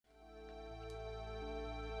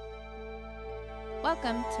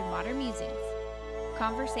Welcome to Modern Musings,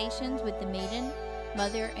 conversations with the maiden,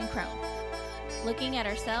 mother, and crone, looking at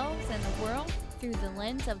ourselves and the world through the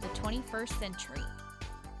lens of the 21st century.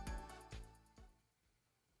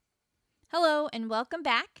 Hello and welcome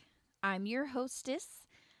back. I'm your hostess,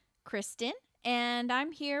 Kristen, and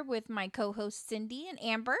I'm here with my co-hosts Cindy and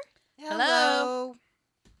Amber. Hello.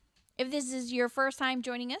 If this is your first time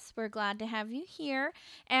joining us, we're glad to have you here,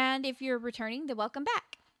 and if you're returning, then welcome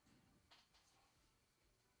back.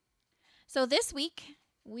 So this week,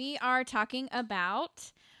 we are talking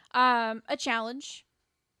about a challenge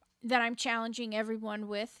that I'm challenging everyone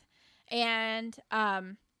with, and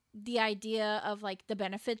the idea of like the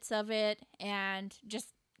benefits of it, and just,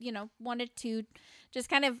 wanted to just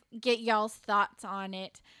kind of get y'all's thoughts on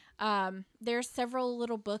it. There's several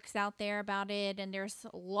little books out there about it, and there's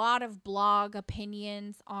a lot of blog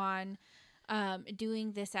opinions on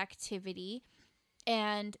doing this activity.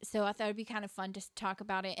 And so I thought it'd be kind of fun to talk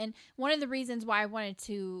about it. And one of the reasons why I wanted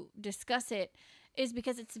to discuss it is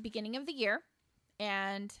because it's the beginning of the year.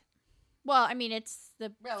 And, well, I mean, it's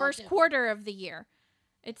the first quarter of the year.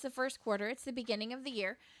 It's the first quarter. It's the beginning of the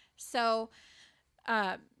year. So,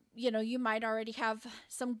 you might already have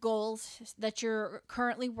some goals that you're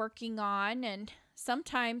currently working on. And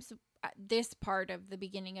sometimes this part of the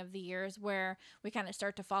beginning of the year is where we kind of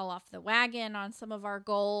start to fall off the wagon on some of our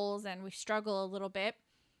goals, and we struggle a little bit.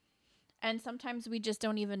 And sometimes we just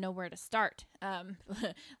don't even know where to start.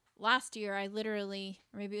 Last year, I literally,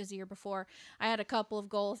 or maybe it was the year before, I had a couple of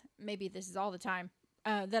goals. Maybe this is all the time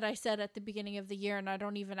that I set at the beginning of the year, and I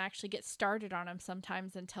don't even actually get started on them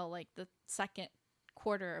sometimes until like the second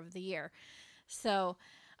quarter of the year. So,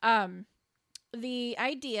 the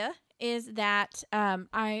idea is that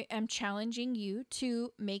I am challenging you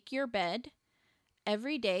to make your bed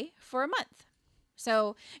every day for a month.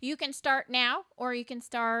 So you can start now, or you can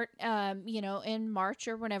start, in March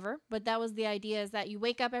or whenever. But that was the idea, is that you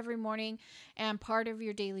wake up every morning, and part of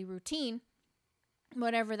your daily routine,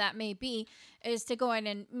 whatever that may be, is to go in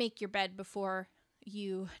and make your bed before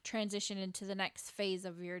you transition into the next phase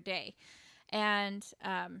of your day. And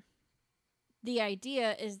the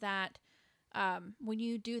idea is that when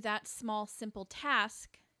you do that small, simple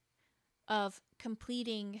task of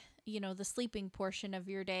completing, the sleeping portion of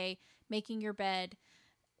your day, making your bed,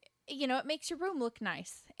 it makes your room look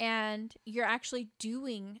nice, and you're actually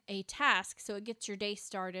doing a task. So it gets your day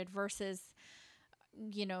started versus,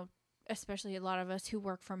 especially a lot of us who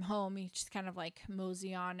work from home, you just kind of like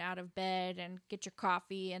mosey on out of bed and get your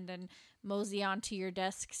coffee and then mosey on to your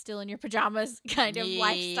desk still in your pajamas kind of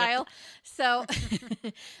lifestyle. So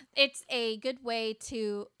it's a good way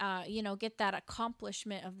to, get that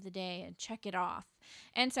accomplishment of the day and check it off.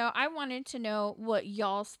 And so I wanted to know what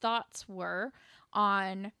y'all's thoughts were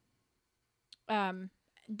on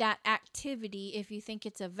that activity, if you think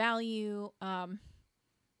it's a value, and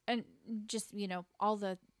just, all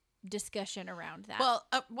the discussion around that. Well,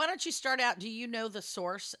 why don't you start out? Do you know the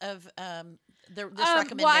source of this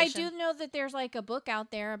recommendation? Well, I do know that there's like a book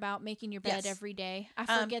out there about making your bed every day.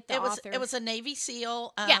 I forget the author. It was a Navy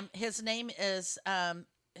SEAL. His name is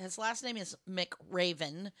his last name is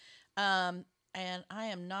McRaven, and I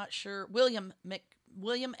am not sure William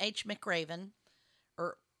H. McRaven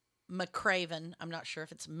or McRaven. I'm not sure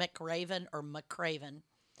if it's McRaven or McRaven.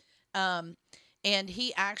 And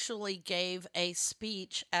he actually gave a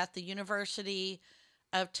speech at the University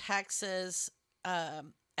of Texas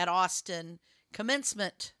at Austin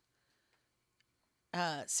commencement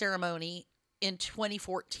ceremony in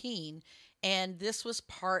 2014. And this was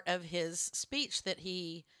part of his speech that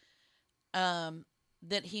he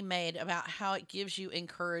made about how it gives you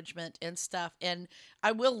encouragement and stuff. And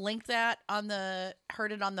I will link that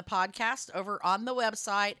heard it on the podcast over on the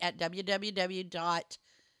website at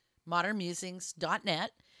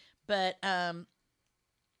www.modernmusings.net. But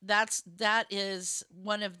that is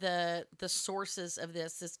one of the sources of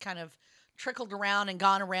this. It's kind of trickled around and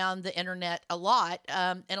gone around the internet a lot.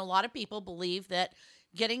 And a lot of people believe that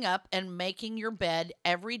getting up and making your bed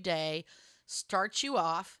every day starts you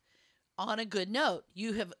off on a good note.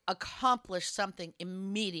 You have accomplished something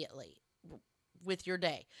immediately with your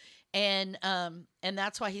day. And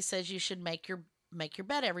that's why he says you should make your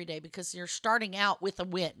bed every day, because you're starting out with a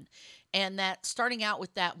win, and that starting out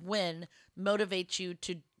with that win motivates you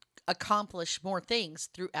to accomplish more things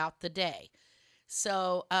throughout the day.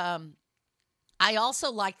 So I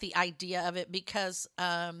also like the idea of it because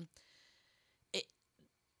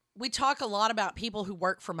we talk a lot about people who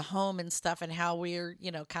work from home and stuff, and how we're,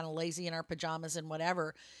 kind of lazy in our pajamas and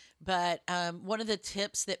whatever. But one of the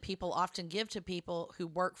tips that people often give to people who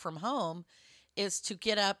work from home is to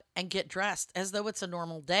get up and get dressed as though it's a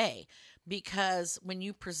normal day. Because when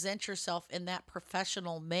you present yourself in that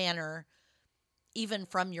professional manner, even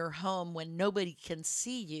from your home when nobody can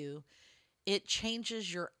see you, it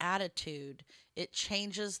changes your attitude. It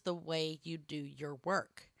changes the way you do your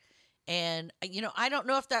work. And, I don't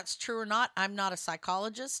know if that's true or not. I'm not a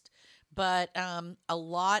psychologist, but a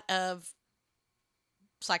lot of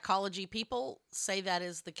psychology people say that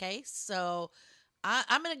is the case. So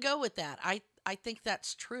I'm going to go with that. I think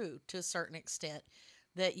that's true to a certain extent,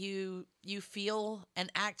 that you feel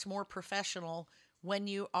and act more professional when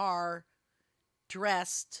you are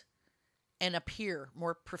dressed and appear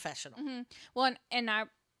more professional. Mm-hmm. Well, and I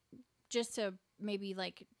just to maybe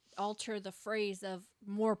like alter the phrase of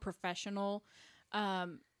more professional.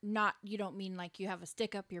 Not, you don't mean like you have a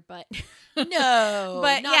stick up your butt. No,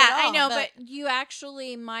 but not yeah, at all, I know. But you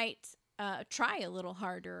actually might try a little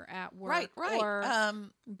harder at work, right. or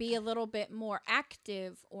be a little bit more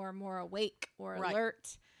active or more awake or Right.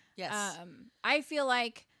 alert. Yes. I feel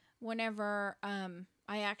like whenever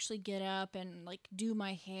I actually get up and like do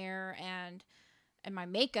my hair and my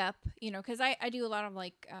makeup, because I do a lot of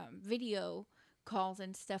like video calls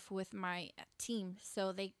and stuff with my team,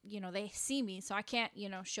 so they see me, so I can't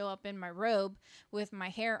show up in my robe with my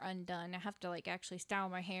hair undone. I have to like actually style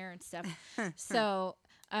my hair and stuff. So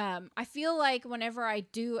I feel like whenever I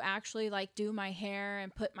do actually like do my hair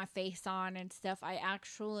and put my face on and stuff, I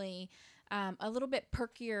actually a little bit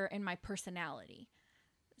perkier in my personality.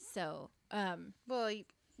 So Well,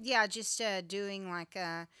 yeah, just doing like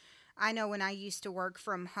I know when I used to work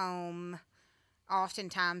from home,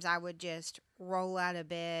 oftentimes I would just roll out of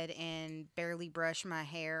bed and barely brush my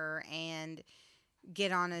hair and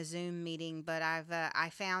get on a Zoom meeting. But I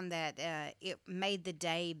found that it made the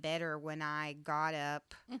day better when I got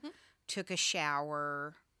up, Mhm. took a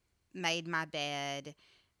shower, made my bed,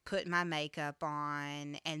 put my makeup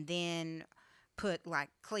on, and then put like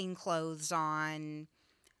clean clothes on,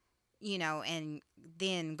 and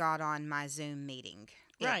then got on my Zoom meeting.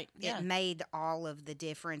 Right, yeah. It made all of the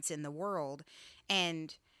difference in the world.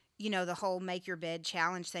 And, the whole make your bed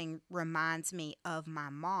challenge thing reminds me of my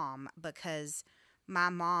mom, because my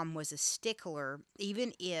mom was a stickler,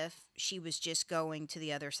 even if she was just going to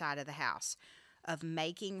the other side of the house, of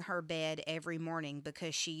making her bed every morning,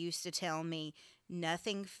 because she used to tell me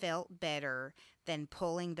nothing felt better than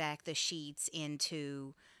pulling back the sheets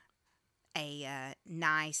into a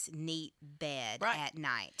nice, neat bed Right. at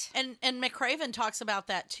night. And McRaven talks about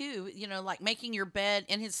that too, like making your bed.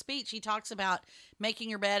 In his speech, he talks about making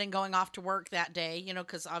your bed and going off to work that day,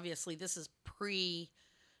 because obviously this is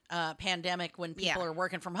pre-pandemic when people Yeah. are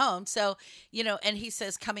working from home. So, and he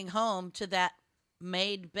says coming home to that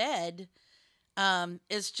made bed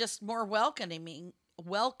is just more welcoming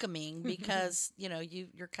because,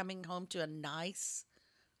 you're coming home to a nicely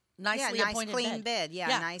Nice appointed clean bed. bed. Yeah,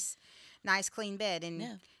 Yeah. nice clean bed. And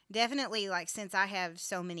Yeah. definitely, like, since I have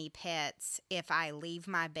so many pets, if I leave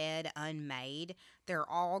my bed unmade, they're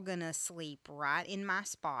all gonna sleep right in my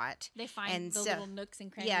spot. they find And the so- little nooks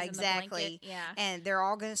and crannies Yeah, in the exactly. blanket. Yeah. And they're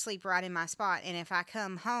all gonna sleep right in my spot. And if I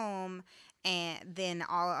come home and then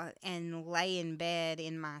and lay in bed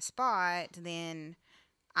in my spot, then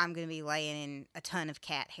I'm going to be laying in a ton of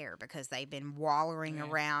cat hair, because they've been wallowing Yeah.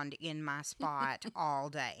 around in my spot all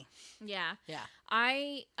day. Yeah. Yeah.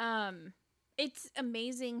 It's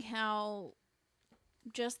amazing how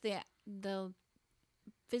just the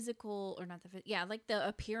physical, or not like the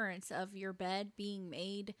appearance of your bed being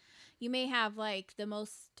made. You may have like the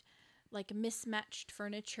most like mismatched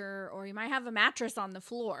furniture, or you might have a mattress on the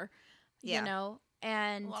floor, Yeah.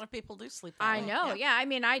 and A lot of people do sleep that I way. know. Yeah. I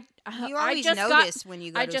mean, You I always just notice when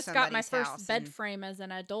you go I to just got my somebody's first house bed and- frame as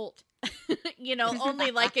an adult.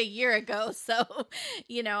 Only like a year ago. So,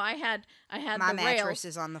 I had my the mattress rails.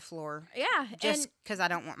 is on the floor, Yeah, just because I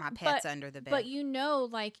don't want my pets under the bed. but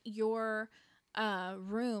like your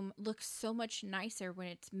room looks so much nicer when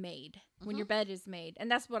it's made, when your bed is made, and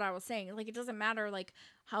that's what I was saying. Like, it doesn't matter like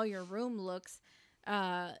how your room looks,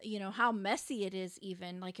 how messy it is.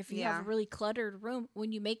 Even like if you have Yeah. a really cluttered room,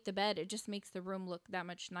 when you make the bed, it just makes the room look that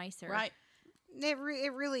much nicer. Right. It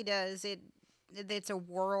really does. It's a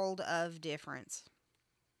world of difference.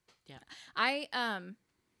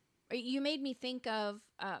 You made me think of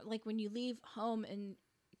like when you leave home and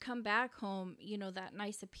come back home, that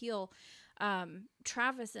nice appeal.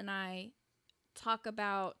 Travis and I talk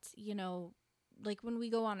about, like when we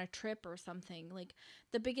go on a trip or something, like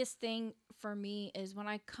the biggest thing for me is when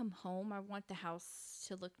I come home, I want the house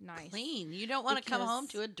to look nice. Clean. You don't want to come home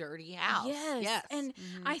Because- to a dirty house. Yes. And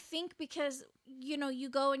Mhm. I think because, you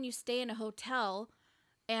go and you stay in a hotel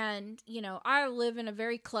And, you know, I live in a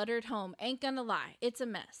very cluttered home. Ain't gonna lie. It's a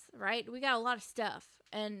mess, right? We got a lot of stuff.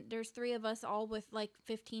 And there's 3 of us all with like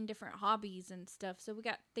 15 different hobbies and stuff. So we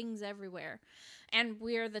got things everywhere. And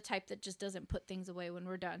we're the type that just doesn't put things away when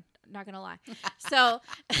we're done. Not gonna lie. So,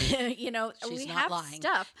 you know, She's we not have lying.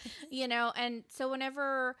 stuff, you know, and so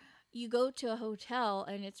whenever you go to a hotel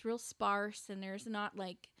and it's real sparse and there's not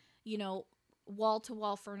like, you know, wall to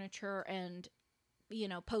wall furniture and, you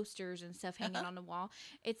know, posters and stuff hanging on the wall.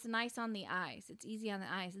 It's nice on the eyes. It's easy on the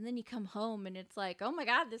eyes. And then you come home and it's like, oh my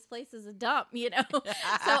God, this place is a dump, you know? So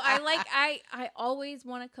I always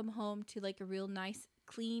want to come home to like a real nice,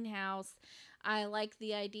 clean house. I like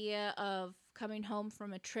the idea of coming home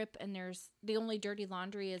from a trip and there's the only dirty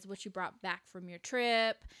laundry is what you brought back from your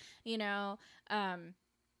trip, you know?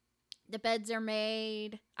 The beds are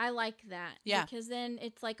made. I like that. Yeah. Because then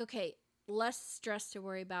it's like, okay, less stress to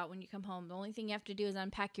worry about when you come home. The only thing you have to do is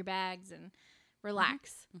unpack your bags and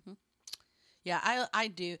relax. Mm-hmm. Yeah, I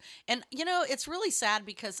do. And, you know, it's really sad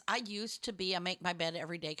because I used to be a make my bed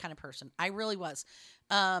every day kind of person. I really was.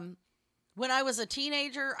 When I was a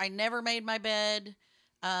teenager, I never made my bed.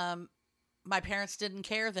 My parents didn't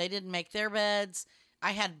care. They didn't make their beds.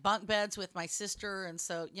 I had bunk beds with my sister. And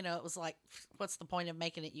so, you know, it was like, what's the point of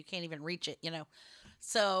making it? You can't even reach it, you know?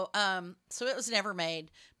 So it was never made.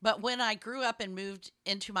 But when I grew up and moved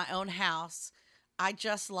into my own house, I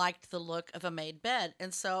just liked the look of a made bed.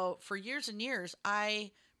 And so for years and years,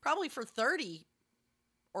 probably for 30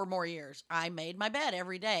 or more years, I made my bed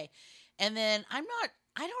every day. And then I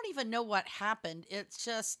don't even know what happened. It's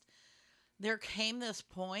just, there came this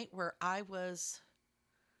point where I was,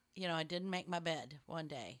 you know, I didn't make my bed one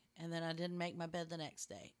day. And then I didn't make my bed the next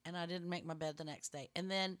day. And I didn't make my bed the next day.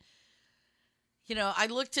 And then, you know, I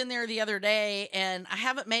looked in there the other day and I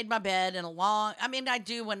haven't made my bed in I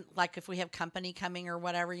do when, like, if we have company coming or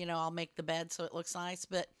whatever, you know, I'll make the bed so it looks nice.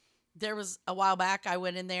 But there was a while back I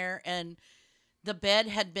went in there and the bed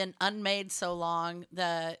had been unmade so long.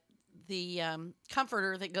 The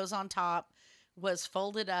comforter that goes on top was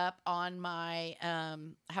folded up on my, I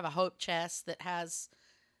have a Hope chest that has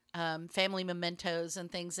family mementos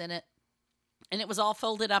and things in it. And it was all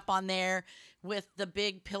folded up on there with the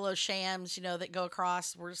big pillow shams, you know, that go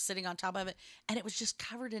across. We're sitting on top of it. And it was just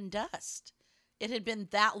covered in dust. It had been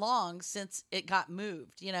that long since it got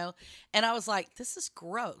moved, you know. And I was like, this is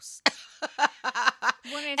gross.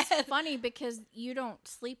 When it's funny because you don't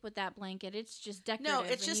sleep with that blanket. It's just decorative. No,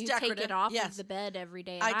 it's just you decorative. Take it off Yes. of the bed every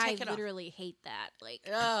day. And I take it off. literally hate that. Like,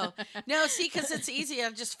 Oh, no, see, because it's easy. I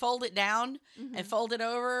just fold it down and fold it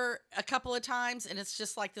over a couple of times. And it's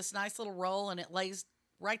just like this nice little roll and it lays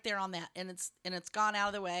right there on that. And it's gone out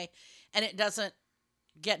of the way and it doesn't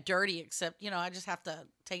get dirty except, you know, I just have to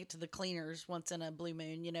take it to the cleaners once in a blue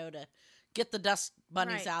moon, you know, to get the dust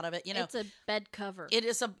bunnies Right. out of it, you know. It's a bed cover. It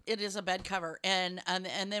is a bed cover, and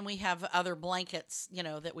then we have other blankets, you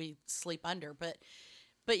know, that we sleep under. But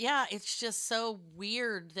yeah, it's just so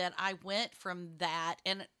weird that I went from that,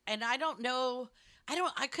 and I don't know,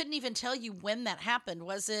 I couldn't even tell you when that happened.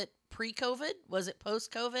 Was it pre-COVID? Was it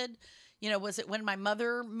post-COVID? You know, was it when my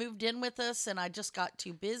mother moved in with us and I just got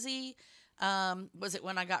too busy? Was it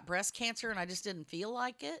when I got breast cancer and I just didn't feel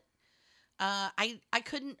like it? I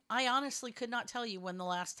honestly could not tell you when the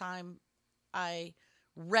last time I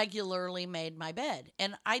regularly made my bed.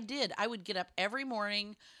 And I did. I would get up every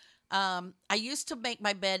morning. I used to make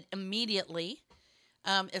my bed immediately.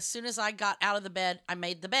 As soon as I got out of the bed, I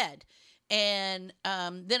made the bed. And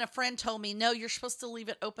then a friend told me, no, you're supposed to leave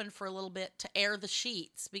it open for a little bit to air the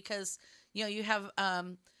sheets because, you know, you have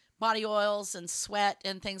body oils and sweat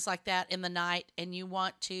and things like that in the night, and you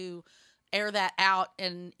want to air that out.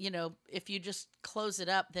 And, you know, if you just close it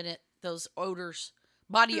up, then those odors,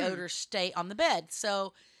 body odors stay on the bed.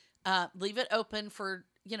 So leave it open for,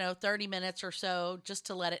 you know, 30 minutes or so just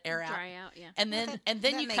to let it air out. Dry out, yeah. And then That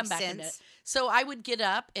you come makes back into it. sense. So I would get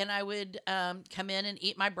up and I would come in and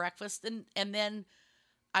eat my breakfast and then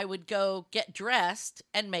I would go get dressed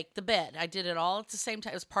and make the bed. I did it all at the same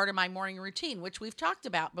time. It was part of my morning routine, which we've talked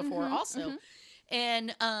about before also.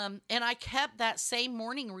 And I kept that same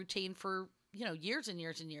morning routine for, you know, years and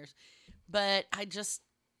years and years. But I just,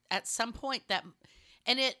 at some point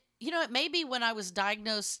and it, you know, it may be when I was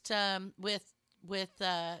diagnosed with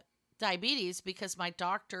diabetes because my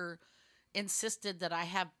doctor insisted that I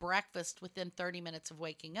have breakfast within 30 minutes of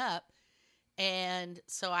waking up. And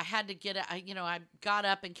so I had to I got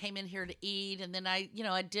up and came in here to eat. And then I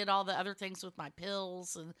did all the other things with my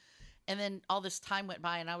pills and then all this time went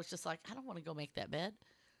by and I was just like, I don't want to go make that bed.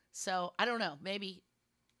 So I don't know. Maybe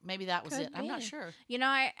that was Could it. I'm not be. sure. You know,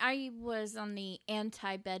 I was on the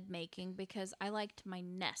anti-bed making because I liked my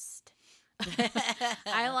nest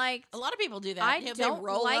I liked. A lot of people do that. I They don't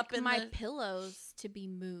roll like up in my the... pillows to be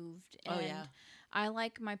moved. Oh, And yeah. I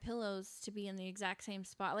like my pillows to be in the exact same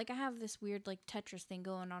spot. Like I have this weird like Tetris thing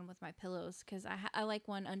going on with my pillows because I like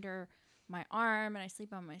one under my arm and I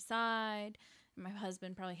sleep on my side. My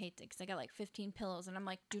husband probably hates it because I got like 15 pillows and I'm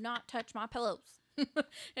like, do not touch my pillows.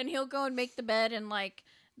 And he'll go and make the bed and like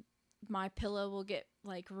my pillow will get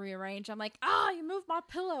like rearranged. I'm like, you moved my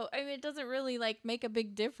pillow. I mean, it doesn't really like make a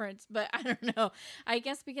big difference, but I don't know. I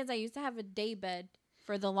guess because I used to have a day bed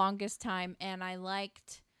for the longest time and I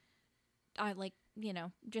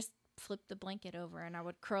just flip the blanket over and I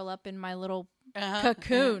would curl up in my little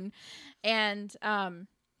cocoon. And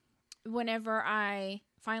whenever I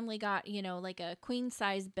finally got, like a queen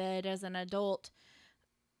size bed as an adult,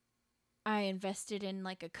 I invested in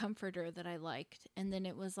like a comforter that I liked. And then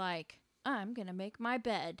it was like, I'm going to make my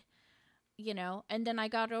bed, and then I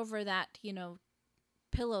got over that,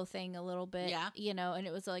 pillow thing a little bit, and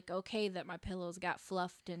it was like, okay, that my pillows got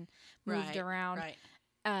fluffed and moved around.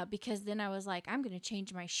 Right. Because then I was like, I'm going to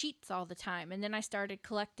change my sheets all the time. And then I started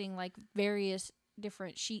collecting like various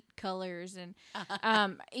different sheet colors and,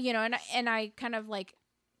 and I kind of like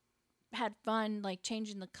had fun like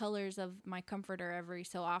changing the colors of my comforter every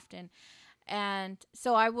so often. And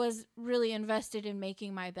so I was really invested in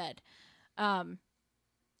making my bed.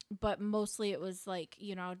 But mostly it was like,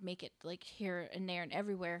 I would make it like here and there and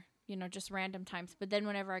everywhere, just random times. But then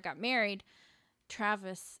whenever I got married,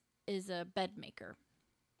 Travis is a bed maker.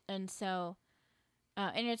 And so,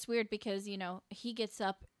 and it's weird because, he gets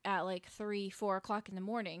up at like 3-4 o'clock in the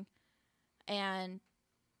morning. And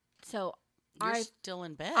so You're still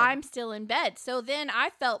in bed. I'm still in bed. So then I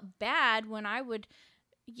felt bad when I would,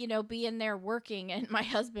 be in there working and my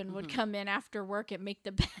husband would come in after work and make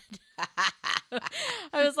the bed.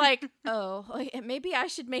 I was like, maybe I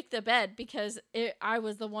should make the bed because I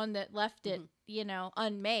was the one that left it,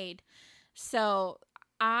 unmade. So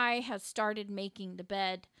I have started making the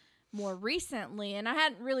bed more recently, and I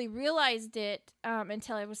hadn't really realized it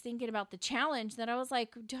until I was thinking about the challenge, that I was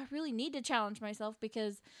like, do I really need to challenge myself?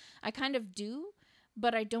 Because I kind of do,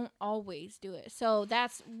 but I don't always do it. So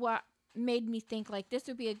that's what made me think like this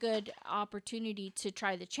would be a good opportunity to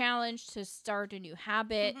try the challenge, to start a new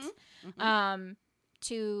habit,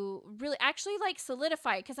 to really actually like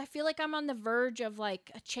solidify it, because I feel like I'm on the verge of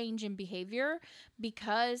like a change in behavior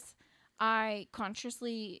because I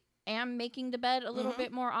consciously am making the bed a little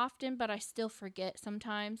bit more often, but I still forget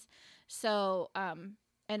sometimes. So,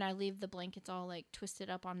 and I leave the blankets all like twisted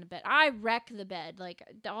up on the bed. I wreck the bed. Like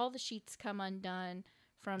all the sheets come undone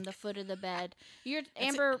from the foot of the bed.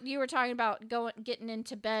 Amber, you were talking about getting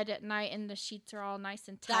into bed at night and the sheets are all nice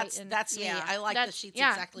and tight. That's me. I like the sheets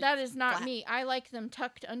exactly. That is not flat. me. I like them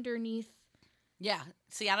tucked underneath. Yeah.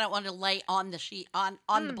 See, I don't want to lay on the sheet on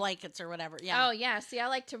the blankets or whatever. Yeah. Oh yeah. See, I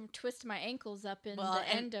like to twist my ankles up in the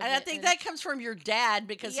end of it. And I think that comes from your dad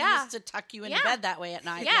because he used to tuck you into bed that way at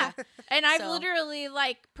night. Yeah. And I've literally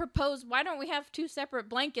like proposed, why don't we have 2 separate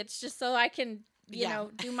blankets just so I can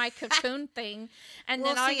do my cocoon thing, and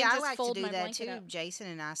then I can just like fold to do my that blanket too. up. Jason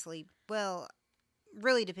and I sleep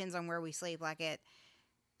really depends on where we sleep. Like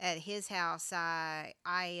at his house, I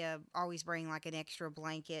always bring like an extra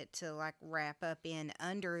blanket to like wrap up in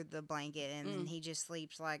under the blanket, and then he just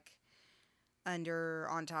sleeps like on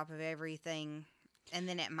top of everything. And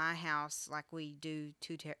then at my house, like we do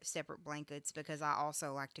 2 separate blankets because I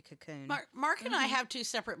also like to cocoon. Mark and I have 2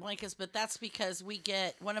 separate blankets, but that's because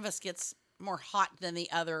one of us gets more hot than the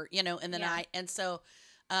other, in the night. And so,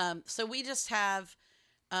 so we just have,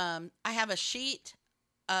 I have a sheet,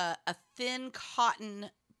 a thin cotton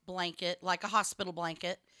blanket, like a hospital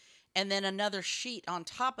blanket, and then another sheet on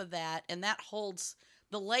top of that. And that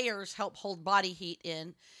the layers help hold body heat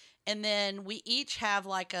in. And then we each have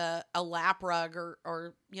like a lap rug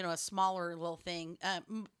or a smaller little thing,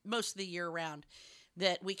 most of the year round,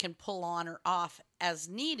 that we can pull on or off as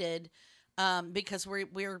needed, because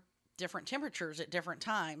we're different temperatures at different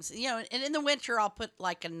times, and in the winter I'll put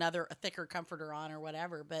like a thicker comforter on or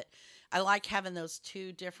whatever, but I like having those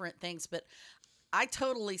 2 different things. But I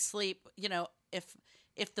totally sleep,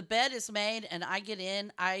 if the bed is made and I get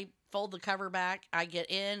in, I fold the cover back, I get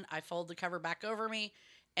in, I fold the cover back over me,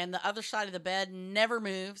 and the other side of the bed never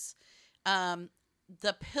moves.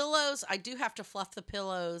 The pillows, I do have to fluff the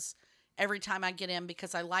pillows every time I get in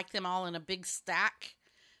because I like them all in a big stack.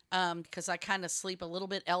 Because I kind of sleep a little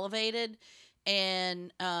bit elevated,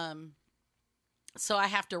 and so I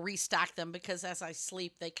have to restack them because as I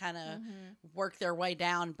sleep, they kind of work their way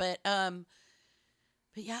down. But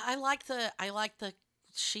yeah, I like the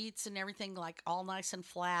sheets and everything like all nice and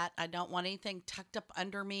flat. I don't want anything tucked up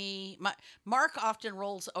under me. Mark often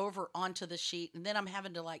rolls over onto the sheet, and then I'm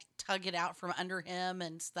having to like tug it out from under him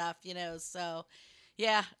and stuff, So,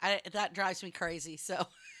 yeah, that drives me crazy. So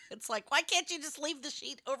it's like, why can't you just leave the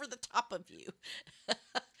sheet over the top of you?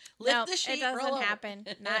 Lift No, the sheet, it doesn't roll over. happen.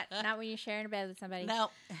 Not when you're sharing a bed with somebody. No,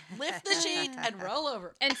 lift the sheet and roll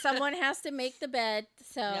over. And someone has to make the bed,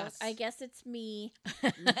 so Yes. I guess it's me.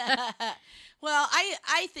 Well,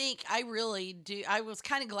 I think I really do. I was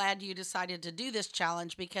kind of glad you decided to do this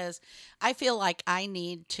challenge because I feel like I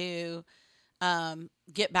need to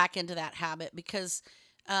get back into that habit because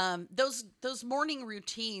those morning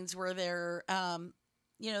routines where they're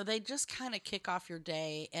they just kind of kick off your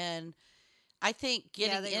day, and I think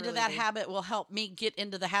getting they into really that do. habit will help me get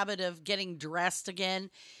into the habit of getting dressed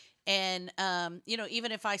again. And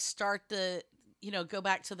even if I start go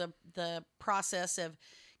back to the process of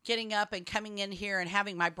getting up and coming in here and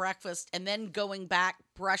having my breakfast and then going back,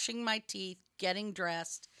 brushing my teeth, getting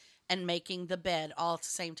dressed, and making the bed all at the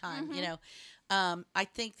same time. I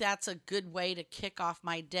think that's a good way to kick off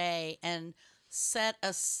my day and set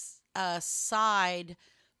aside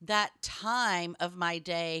that time of my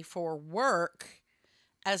day for work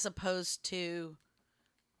as opposed to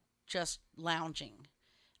just lounging.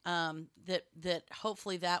 That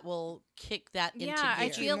hopefully that will kick that into Yeah, I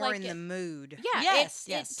gear. feel More like in the mood. Yeah, Yes,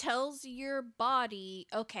 it yes. tells your body,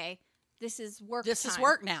 okay, this is work This is time.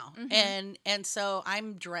 work now. Mhm. And so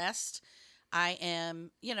I'm dressed. I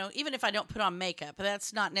am, even if I don't put on makeup,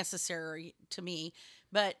 that's not necessary to me,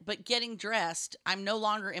 but getting dressed, I'm no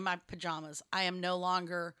longer in my pajamas. I am no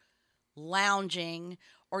longer lounging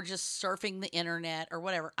or just surfing the internet or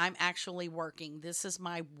whatever. I'm actually working. This is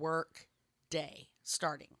my work day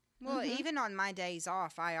starting. Well, Mhm. even on my days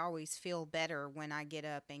off, I always feel better when I get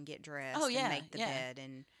up and get dressed Oh, yeah, and make the yeah. bed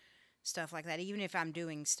and stuff like that. Even if I'm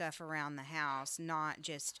doing stuff around the house, not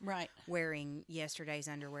just Right. wearing yesterday's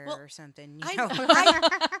underwear Well, or something.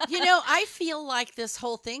 I feel like this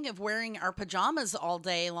whole thing of wearing our pajamas all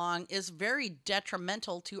day long is very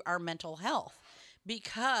detrimental to our mental health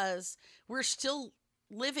because we're still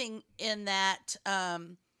living in that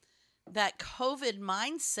that COVID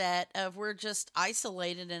mindset of we're just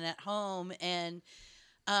isolated and at home, and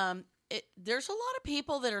there's a lot of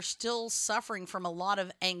people that are still suffering from a lot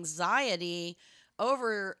of anxiety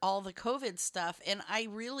over all the COVID stuff, and I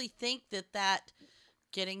really think that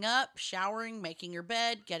getting up, showering, making your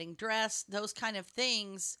bed, getting dressed, those kind of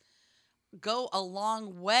things go a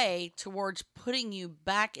long way towards putting you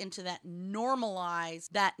back into that normal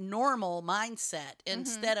mindset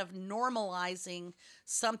instead of normalizing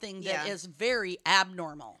something that Yeah. is very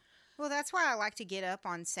abnormal. Well, that's why I like to get up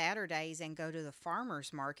on Saturdays and go to the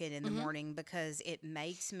farmer's market in the morning because it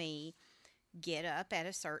makes me get up at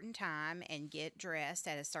a certain time and get dressed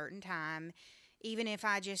at a certain time. Even if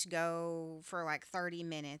I just go for like 30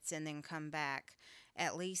 minutes and then come back,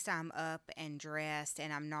 at least I'm up and dressed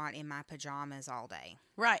and I'm not in my pajamas all day.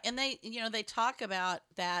 Right. And they talk about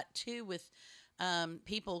that too with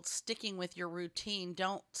people sticking with your routine.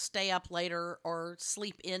 Don't stay up later or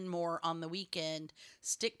sleep in more on the weekend.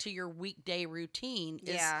 Stick to your weekday routine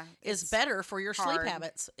is it's better for your hard. sleep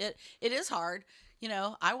habits. It is hard.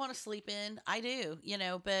 I want to sleep in. I do,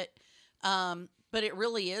 but it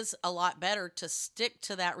really is a lot better to stick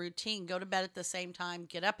to that routine. Go to bed at the same time,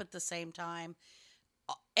 get up at the same time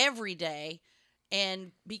every day,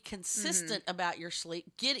 and be consistent about your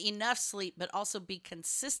sleep. Get enough sleep, but also be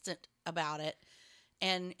consistent about it,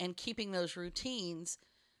 and keeping those routines.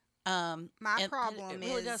 My problem it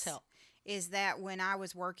really does help. is that when I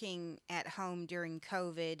was working at home during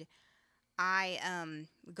COVID, I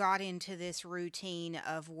got into this routine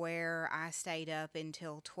of where I stayed up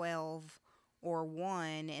until 12 or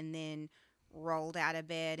 1 and then rolled out of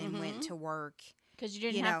bed and went to work. Because you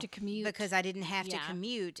didn't have to commute. Because I didn't have to Yeah.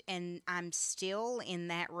 commute, and I'm still in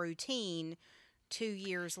that routine 2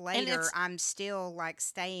 years later. it's- I'm still like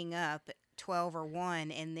staying up 12 or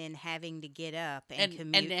 1 and then having to get up and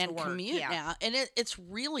commute to work. commute yeah. now, and it's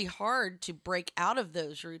really hard to break out of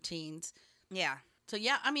those routines. Yeah. So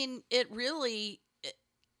yeah, I mean, it really,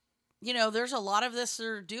 there's a lot of us that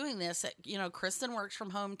are doing this. Kristen works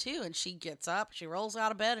from home too, and she gets up, she rolls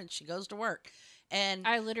out of bed, and she goes to work. And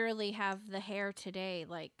I literally have the hair today.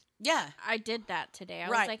 Like, yeah, I did that today. I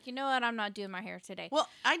Right. was like, you know what? I'm not doing my hair today. well,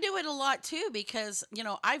 I do it a lot too because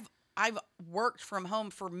I've worked from home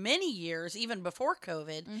for many years, even before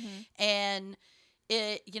COVID, and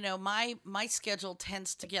it my schedule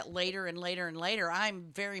tends to get later and later and later.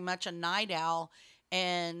 I'm very much a night owl,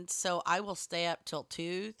 and so I will stay up till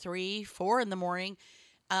 2, 3, 4 in the morning,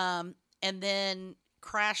 and then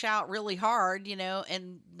crash out really hard,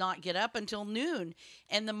 and not get up until noon.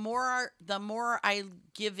 And the more I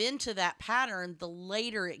give into that pattern, the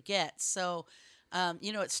later it gets. So,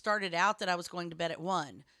 it started out that I was going to bed at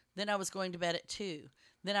 1, then I was going to bed at 2,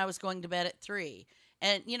 then I was going to bed at 3.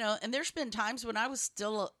 And, and there's been times when I was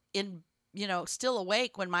still still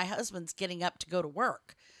awake when my husband's getting up to go to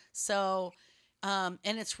work. So, and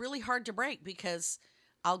it's really hard to break because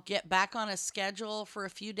I'll get back on a schedule for a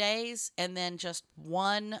few days, and then just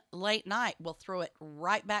one late night will throw it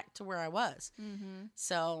right back to where I was. Mm-hmm.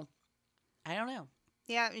 So, I don't know.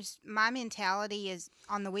 Yeah, my mentality is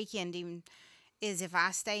on the weekend is if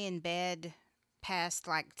I stay in bed past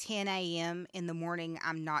like 10 a.m. in the morning,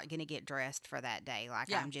 I'm not going to get dressed for that day. Like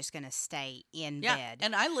Yeah. I'm just going to stay in Yeah, bed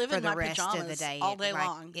and I live for in the my rest pajamas of the day. all day Like,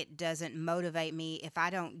 long. it doesn't motivate me if I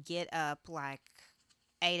don't get up like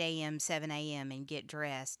 8 a.m., 7 a.m. and get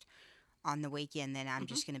dressed on the weekend, then I'm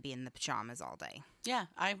just going to be in the pajamas all day. Yeah,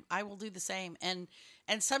 I will do the same. And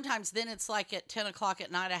sometimes then it's like at 10 o'clock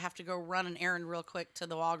at night, I have to go run an errand real quick to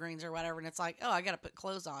the Walgreens or whatever. And it's like, oh, I got to put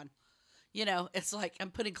clothes on. It's like I'm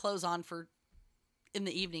putting clothes on for in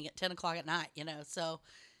the evening at 10 o'clock at night, so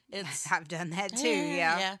it's. I've done that too.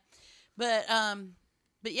 Yeah. Yeah. But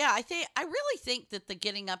yeah, I really think that the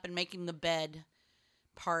getting up and making the bed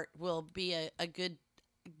part will be a good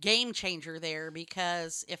game changer there,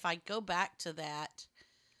 because if I go back to that,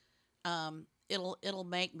 it'll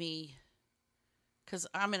make me, because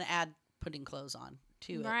I'm going to add putting clothes on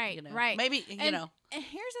to Right, it. right. Maybe, And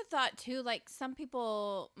here's a thought too, like some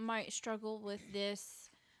people might struggle with this,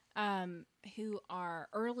 who are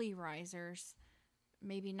early risers,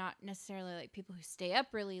 maybe not necessarily like people who stay up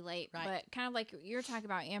really late, Right. but kind of like you're talking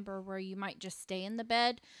about, Amber, where you might just stay in the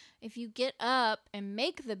bed. If you get up and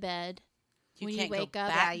make the bed, when you can't go wake up,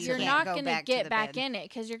 back to you're that. not Go going to back to get the back bed. in it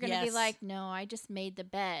because you're going to be Yes. like, no, I just made the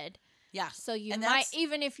bed. Yeah. So you And might, that's-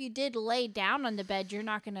 even if you did lay down on the bed, you're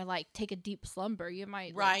not going to like take a deep slumber. You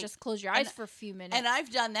might like, Right. just close your And- eyes for a few minutes. And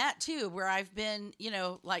I've done that too, where I've been,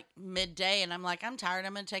 like midday and I'm like, I'm tired,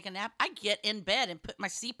 I'm going to take a nap. I get in bed and put my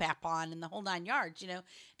CPAP on and the whole 9 yards,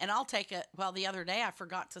 and I'll take the other day I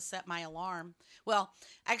forgot to set my alarm. Well,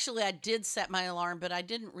 actually I did set my alarm, but I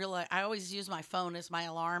didn't realize, I always use my phone as my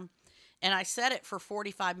alarm. And I set it for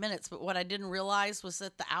 45 minutes, but what I didn't realize was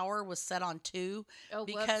that the hour was set on 2 Oh,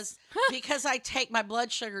 because I take my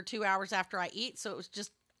blood sugar 2 hours after I eat, so it was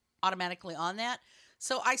just automatically on that.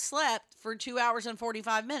 So I slept for 2 hours and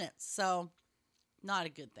 45 minutes. So not a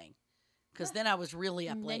good thing, because then I was really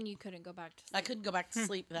up and late. then you couldn't go back to sleep. I couldn't go back to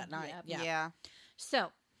sleep that night. Yep. Yeah.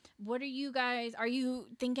 So, what are you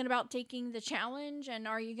thinking about taking the challenge, and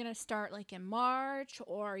are you going to start like in March,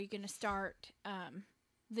 or are you going to start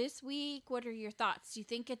this week? What are your thoughts? Do you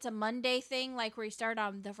think it's a Monday thing, like where you start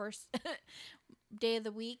on the first day of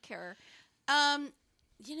the week, or?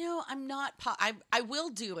 I'm not. I will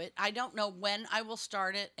do it. I don't know when I will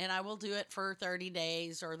start it, and I will do it for 30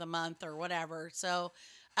 days or the month or whatever. So,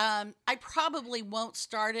 I probably won't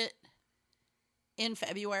start it in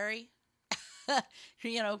February,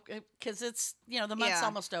 because it's the month's Yeah.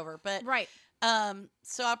 almost over. But Right.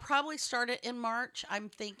 so I'll probably start it in March, I'm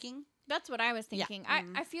thinking. That's what I was Yeah. thinking.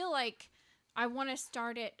 Mhm. I feel like I want to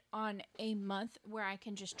start it on a month where I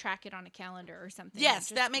can just track it on a calendar or something. and Yes,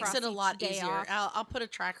 just that makes cross it a each lot day easier. off. I'll put a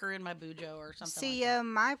tracker in my Bujo or something. See, like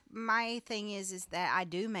that. my thing is that I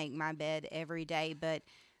do make my bed every day, but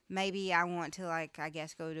maybe I want to, like, I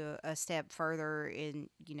guess go to a step further and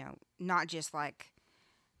not just like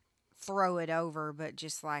throw it over, but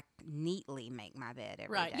just like neatly make my bed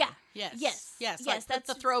every day. Right. Yeah. Yes. Yes. Yes. Yes, Like put the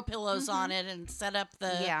that's- throw pillows on it and set up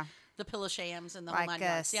the pillow shams and the whole like 9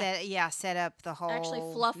 yards. Yeah. set up the whole Actually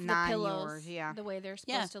fluff the 9 pillows yards. Yeah. the way they're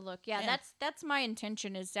Yeah. supposed to look. Yeah, Yeah. that's my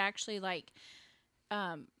intention, is to actually like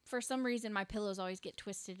for some reason my pillows always get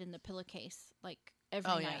twisted in the pillowcase like every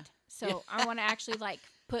Oh, yeah. night. So I want to actually like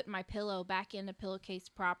put my pillow back in the pillowcase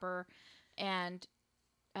proper and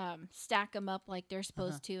stack them up like they're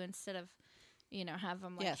supposed to, instead of have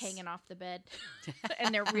them like Yes. hanging off the bed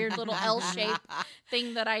and their weird little L shape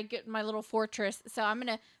thing that I get in my little fortress. So I'm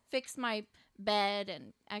gonna fix my bed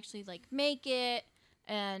and actually like make it,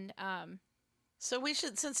 and So we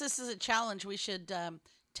should, since this is a challenge, we should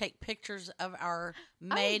take pictures of our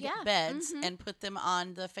made yeah. beds Mhm. and put them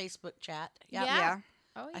on the Facebook chat. Yeah. Yeah.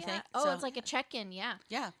 oh yeah, I think it's so. like a check-in. Yeah.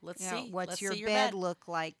 Yeah. Let's Yeah. see. What's Let's your see bed look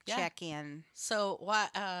like? Yeah. Check in. So why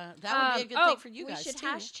that would be a good thing for you guys We should too.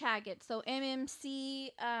 hashtag it. So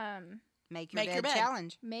MMC Make Make your your bed bed.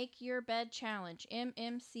 challenge. make your bed challenge.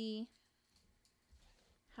 MMC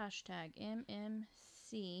hashtag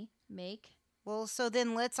MMC make. Well, so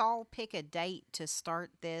then let's all pick a date to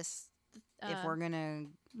start this if we're gonna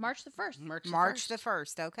March the 1st. March the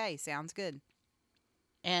 1st. Okay, sounds good.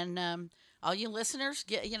 And all you listeners,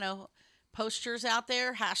 post yours out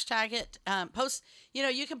there, hashtag it. Post,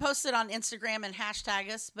 you can post it on Instagram and hashtag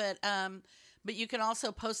us, but you can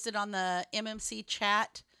also post it on the MMC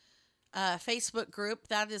chat Facebook group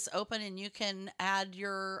that is open, and you can add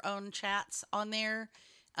your own chats on there.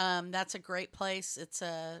 That's a great place. It's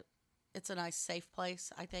a nice, safe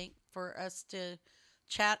place, I think, for us to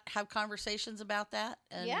chat, have conversations about that.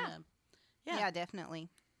 And, Yeah. Yeah, definitely.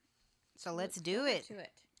 So let's do Forward it. to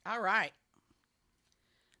it. All right.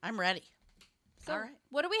 I'm ready. So, All right.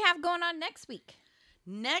 what do we have going on next week?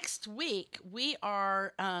 Next week, we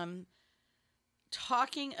are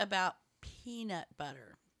talking about peanut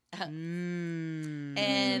butter. Mm.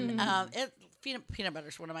 And peanut butter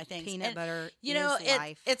is one of my things. Peanut And, butter you know, is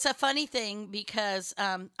life. it's a funny thing because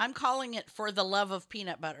I'm calling it For the Love of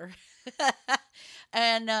Peanut Butter.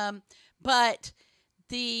 And but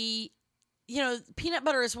peanut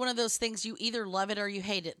butter is one of those things you either love it or you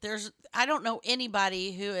hate it. I don't know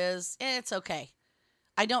anybody who is it's okay.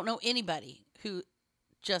 I don't know anybody who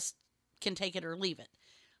just can take it or leave it.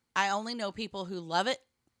 I only know people who love it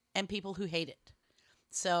and people who hate it.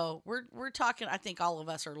 So we're talking. I think all of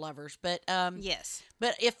us are lovers, but Yes.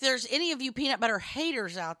 But if there's any of you peanut butter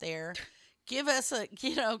haters out there, give us a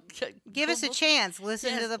Give us a chance.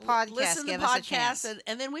 Listen to the podcast. Listen to Give the us a podcast, chance.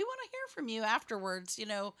 and then we want to hear from you afterwards.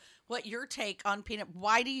 What your take on peanut?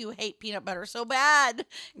 Why do you hate peanut butter so bad?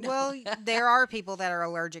 No. Well, there are people that are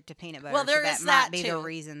allergic to peanut butter. Well, there so is that that, might be too. the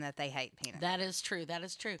reason that they hate peanut butter. That is true. That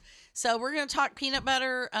is true. So we're going to talk peanut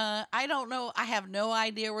butter. I don't know. I have no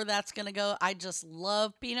idea where that's going to go. I just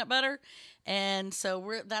love peanut butter, and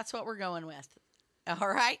so that's what we're going with. All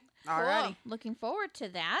right. All righty. Looking forward to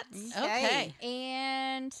that. Okay.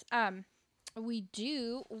 And we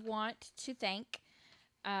do want to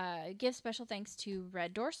give special thanks to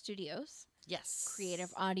Red Door Studios, Yes.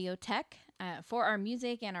 Creative Audio Tech, for our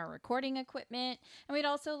music and our recording equipment. And we'd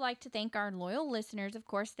also like to thank our loyal listeners. Of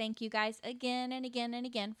course, thank you guys again and again and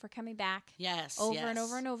again for coming back Yes. over yes. and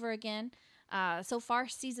over and over again. So far,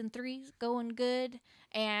 season 3's going good.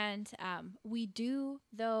 And we do,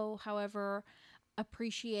 though, however,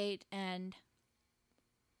 appreciate and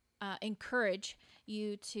encourage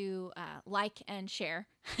you to like and share.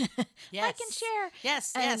 Yes. Like and share.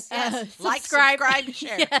 Yes. And, Yes. Yes. Like, subscribe. subscribe,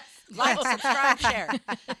 share. Yes. Like, subscribe, share.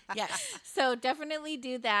 Yes. So definitely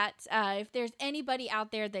do that. If there's anybody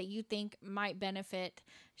out there that you think might benefit,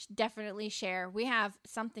 definitely share. We have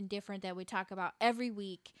something different that we talk about every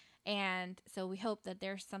week. And so we hope that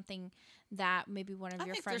there's something that maybe one of I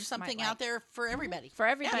your think friends there's something might out like. there for everybody. For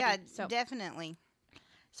everybody. Yeah, So definitely.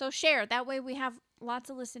 So share. That way we have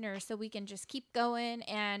lots of listeners so we can just keep going.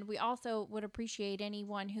 And we also would appreciate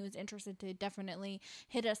anyone who's interested to definitely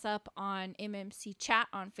hit us up on MMC Chat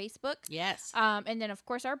on Facebook. Yes. And then, of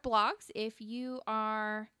course, our blogs. If you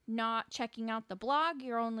are not checking out the blog,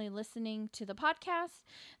 you're only listening to the podcast,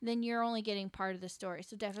 then you're only getting part of the story.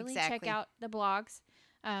 So definitely check Exactly. out the blogs.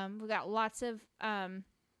 We got lots of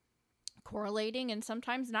correlating and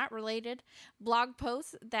sometimes not related blog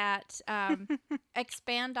posts that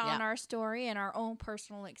expand on Yeah. our story and our own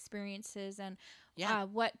personal experiences and Yeah.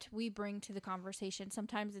 what we bring to the conversation.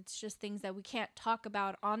 Sometimes it's just things that we can't talk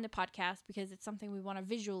about on the podcast because it's something we want to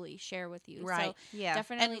visually share with you. Right. So Yeah.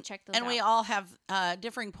 definitely check those And out. we all have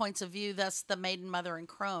differing points of view. Thus, the maiden, mother, and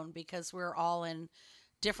crone, because we're all in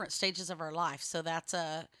different stages of our life. So that's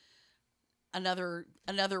another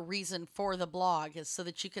reason for the blog is so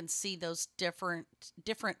that you can see those different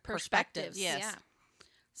perspectives. Yes. Yeah.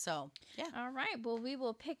 So yeah. All right. Well, we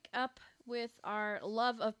will pick up with our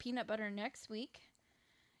love of peanut butter next week.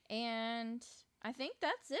 And I think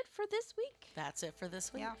that's it for this week. That's it for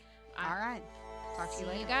this week. Yeah. All right. Talk to you See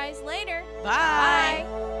later. you guys later. Bye.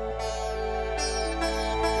 Bye.